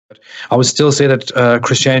I would still say that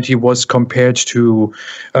Christianity was, compared to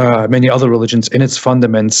many other religions in its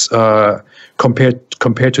fundaments,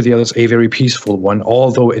 compared to the others, a very peaceful one.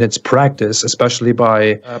 Although in its practice, especially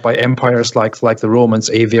by empires like the Romans,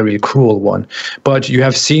 a very cruel one. But you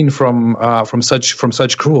have seen from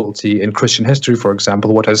such cruelty in Christian history, for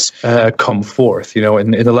example, what has come forth. You know,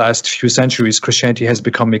 in the last few centuries, Christianity has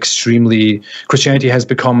become the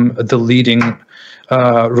leading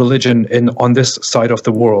religion on this side of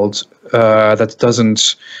the world that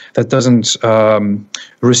doesn't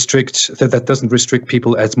restrict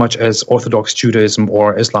people as much as Orthodox Judaism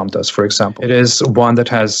or Islam does, for example. It is one that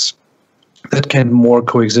can more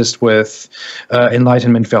coexist with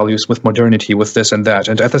Enlightenment values, with modernity, with this and that,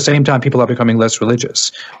 and at the same time, people are becoming less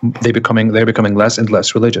religious. They're becoming less and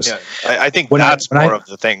less religious. Yeah, I think that's more of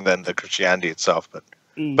the thing than the Christianity itself. But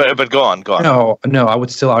go on. No, I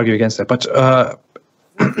would still argue against that. But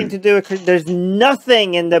nothing to do with there's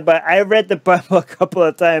nothing in the Bible. I read the Bible a couple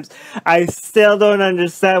of times. I still don't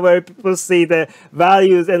understand where people see the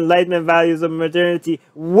values, Enlightenment values of modernity.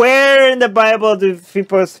 Where in the Bible do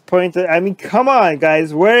people point to? I mean, come on,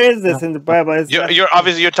 guys. Where is this in the Bible? You're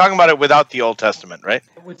obviously talking about it without the Old Testament, right?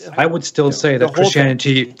 I would still say that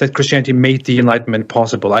Christianity made the Enlightenment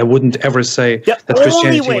possible. I wouldn't ever say that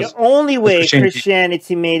Christianity only way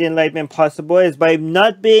Christianity made Enlightenment possible is by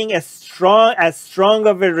not being as strong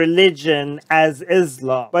of a religion as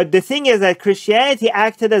Islam. But the thing is that Christianity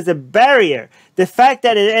acted as a barrier. The fact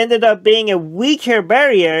that it ended up being a weaker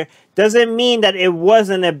barrier doesn't mean that it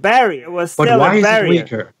wasn't a barrier. It was still a barrier. But why is it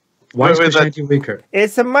weaker? Why is Christianity weaker?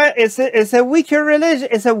 It's a weaker religion.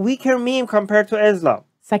 It's a weaker meme compared to Islam.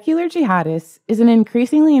 Secular Jihadists is an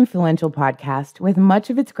increasingly influential podcast with much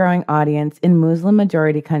of its growing audience in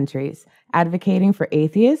Muslim-majority countries, advocating for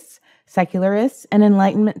atheists, secularists, and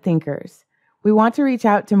Enlightenment thinkers. We want to reach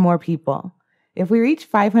out to more people. If we reach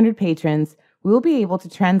 500 patrons, we will be able to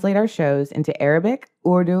translate our shows into Arabic,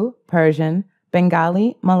 Urdu, Persian,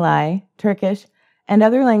 Bengali, Malay, Turkish, and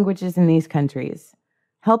other languages in these countries.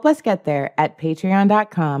 Help us get there at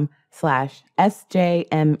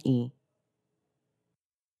patreon.com/SJME.